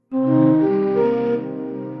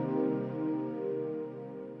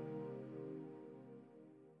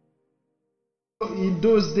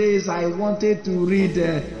those days I wanted to read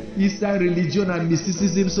Eastern religion and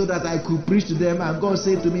mysticism so that I could preach to them, and God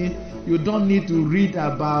said to me, you don't need to read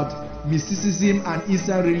about mysticism and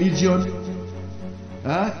Eastern religion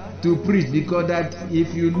to preach, because that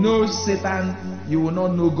if you know Satan, you will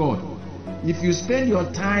not know God. If you spend your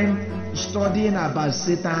time studying about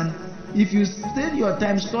Satan, if you spend your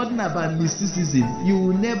time studying about mysticism, you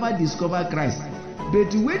will never discover Christ.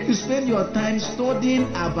 But when you spend your time studying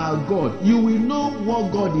about God, you will know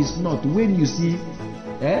what God is not when you see.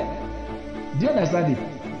 Do you understand it?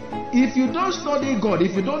 If you don't study God,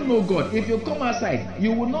 if you don't know God, if you come outside,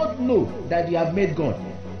 you will not know that you have met God.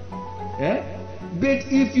 But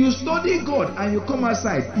if you study God and you come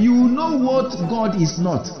outside, you will know what God is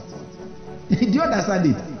not. Do you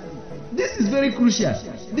understand it? This is very crucial.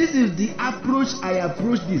 This is the approach I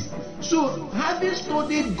approach this. So, having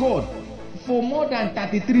studied God for more than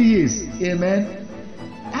 33 years, amen.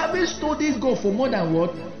 Having studied God for more than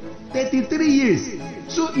what? 33 years.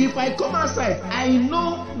 So, if I come outside, I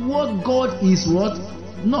know what God is what?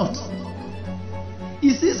 Not.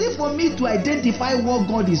 It's easy for me to identify what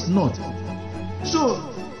God is not. So,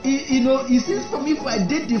 it's easy for me to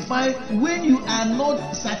identify when you are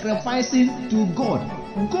not sacrificing to God.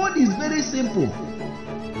 God is very simple,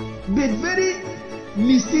 but very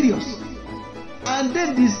mysterious. And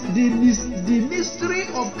then the mystery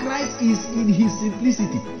of Christ is in his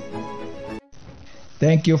simplicity.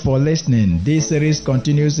 Thank you for listening. This series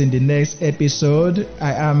continues in the next episode.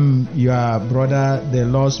 I am your brother, the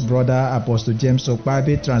lost brother, Apostle James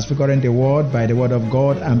Okpabi, transfiguring the world by the word of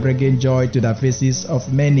God and bringing joy to the faces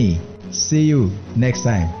of many. See you next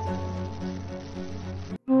time.